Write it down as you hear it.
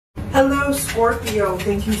Hello Scorpio,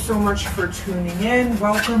 thank you so much for tuning in.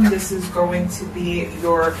 Welcome. This is going to be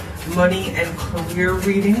your money and career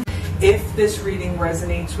reading. If this reading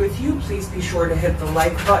resonates with you, please be sure to hit the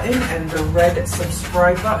like button and the red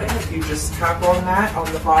subscribe button. If you just tap on that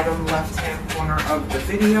on the bottom left hand corner of the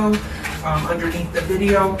video, underneath the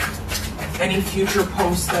video, any future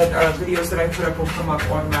posts that videos that I put up will come up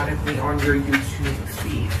automatically on your YouTube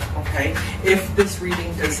feed. Okay, if this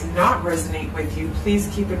reading does not resonate with you, please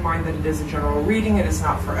keep in mind that it is a general reading. It is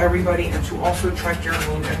not for everybody, and to also check your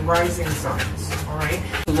moon and rising signs. All right,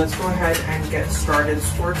 so let's go ahead and get started,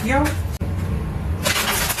 Scorpio.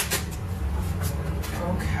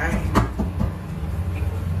 Okay.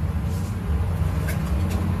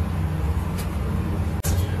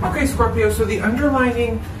 Okay, Scorpio, so the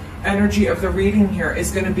underlining energy of the reading here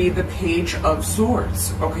is going to be the Page of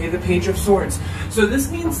Swords. Okay, the Page of Swords. So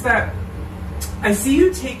this means that I see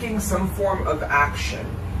you taking some form of action.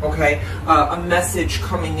 Okay, a message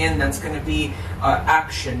coming in that's going to be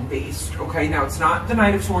action based. Okay, now it's not the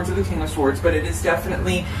Knight of Swords or the King of Swords, but it is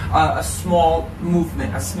definitely a small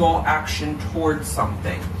movement, a small action towards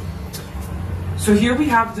something. So here we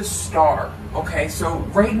have the Star. Okay, so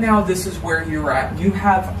right now this is where you're at. You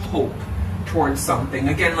have hope towards something.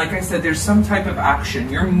 Again, like I said, there's some type of action.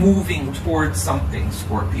 You're moving towards something,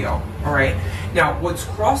 Scorpio. All right. Now, what's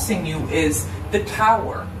crossing you is the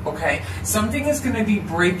Tower. Okay. Something is going to be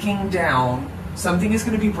breaking down. Something is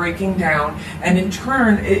going to be breaking down. And in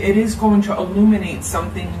turn, it is going to illuminate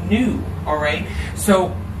something new. All right.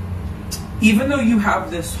 So even though you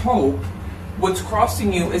have this hope, what's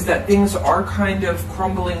crossing you is that things are kind of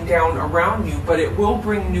crumbling down around you, but it will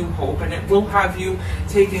bring new hope and it will have you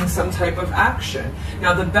taking some type of action.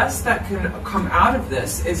 Now, the best that can come out of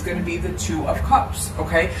this is going to be the Two of Cups,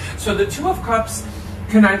 okay? So the Two of Cups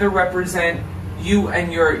can either represent you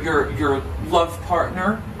and your love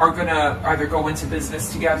partner are going to either go into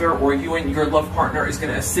business together, or you and your love partner is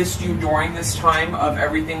going to assist you during this time of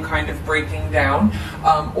everything kind of breaking down.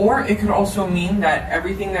 Or it could also mean that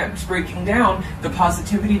everything that's breaking down, the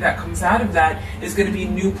positivity that comes out of that is going to be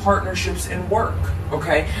new partnerships in work,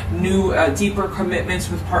 okay? New, deeper commitments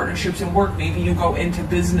with partnerships in work. Maybe you go into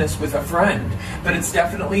business with a friend, but it's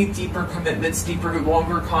definitely deeper commitments, deeper,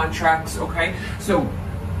 longer contracts, okay? So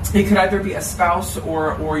it could either be a spouse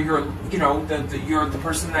or your, you know, the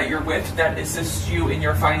person that you're with that assists you in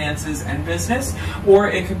your finances and business, or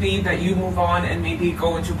it could be that you move on and maybe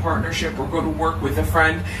go into partnership or go to work with a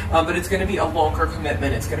friend, but it's going to be a longer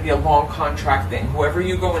commitment. It's going to be a long contract thing. Whoever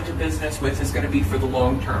you go into business with is going to be for the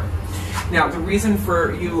long term. Now, the reason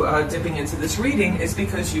for you dipping into this reading is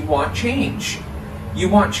because you want change. You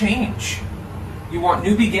want change. You want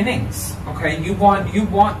new beginnings, okay? You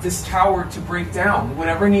want this tower to break down.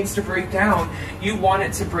 Whatever needs to break down, you want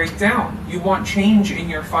it to break down. You want change in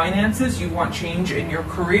your finances. You want change in your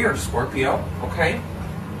career, Scorpio, okay?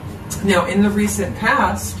 Now, in the recent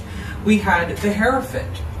past, we had the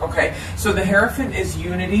Hierophant, okay? So the Hierophant is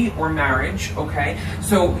unity or marriage, okay?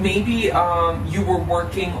 So maybe you were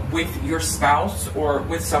working with your spouse or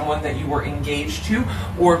with someone that you were engaged to,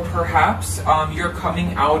 or perhaps you're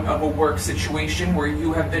coming out of a work situation where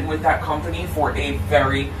you have been with that company for a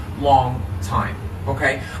very long time.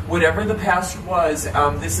 Okay, whatever the past was,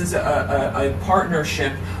 this is a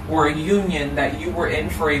partnership or a union that you were in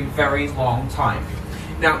for a very long time.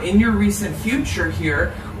 Now, in your recent future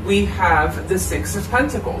here, we have the Six of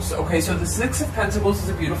Pentacles. Okay, so the Six of Pentacles is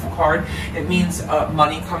a beautiful card. It means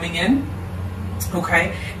money coming in.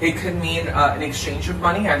 Okay, it could mean an exchange of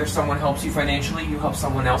money. Either someone helps you financially, you help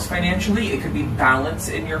someone else financially. It could be balance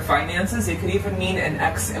in your finances. It could even mean an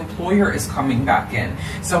ex-employer is coming back in.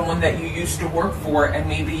 Someone that you used to work for, and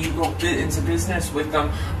maybe you go into business with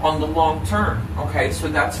them on the long term. Okay, so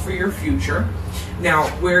that's for your future. Now,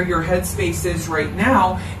 where your headspace is right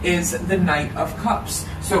now is the Knight of Cups.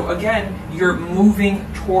 So again, you're moving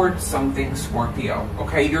towards something, Scorpio,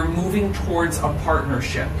 okay? You're moving towards a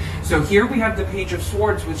partnership. So here we have the Page of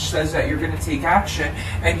Swords, which says that you're going to take action.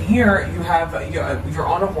 And here you have, you're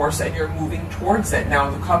on a horse and you're moving towards it.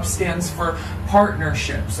 Now, the cup stands for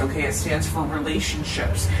partnerships, okay? It stands for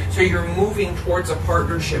relationships. So you're moving towards a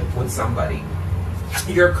partnership with somebody.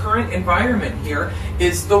 Your current environment here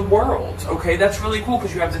is the world, okay? That's really cool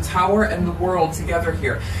because you have the Tower and the world together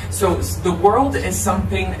here. So the world is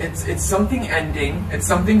something, it's something ending, it's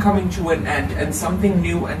something coming to an end, and something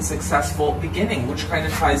new and successful beginning, which kind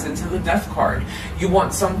of ties into the Death card. You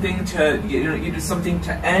want something to, you do something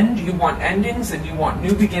to end, you want endings, and you want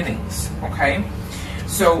new beginnings, okay?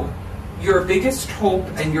 So your biggest hope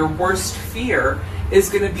and your worst fear is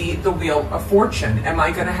going to be the Wheel of Fortune. Am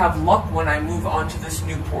I going to have luck when I move on to this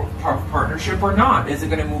new partnership or not? Is it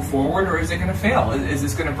going to move forward or is it going to fail? Is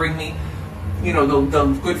this going to bring me, you know, the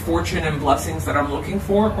good fortune and blessings that I'm looking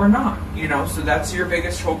for or not? You know, so that's your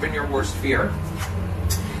biggest hope and your worst fear.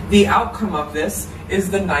 The outcome of this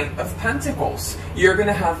is the Knight of Pentacles. You're going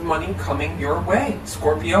to have money coming your way,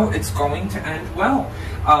 Scorpio. It's going to end well.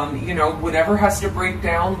 You know, whatever has to break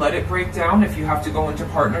down, let it break down. If you have to go into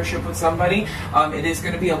partnership with somebody, it is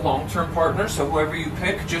going to be a long-term partner. So whoever you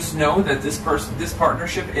pick, just know that this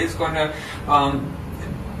partnership is going to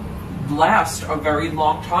last a very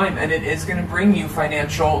long time, and it is going to bring you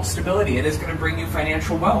financial stability. It is going to bring you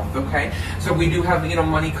financial wealth. Okay, so we do have, you know,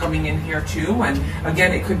 money coming in here too. And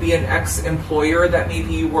again, it could be an ex-employer that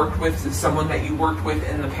maybe you worked with, someone that you worked with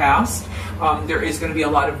in the past. There is going to be a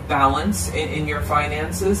lot of balance in your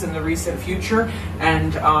finances in the recent future,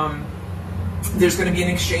 and there's going to be an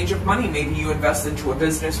exchange of money. Maybe you invest into a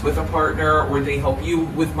business with a partner, or they help you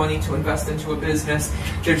with money to invest into a business.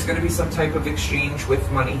 There's going to be some type of exchange with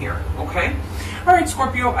money here, okay? All right,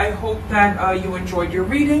 Scorpio, I hope that you enjoyed your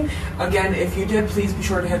reading. Again, if you did, please be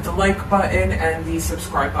sure to hit the like button and the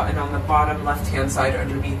subscribe button on the bottom left-hand side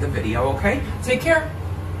underneath the video, okay? Take care.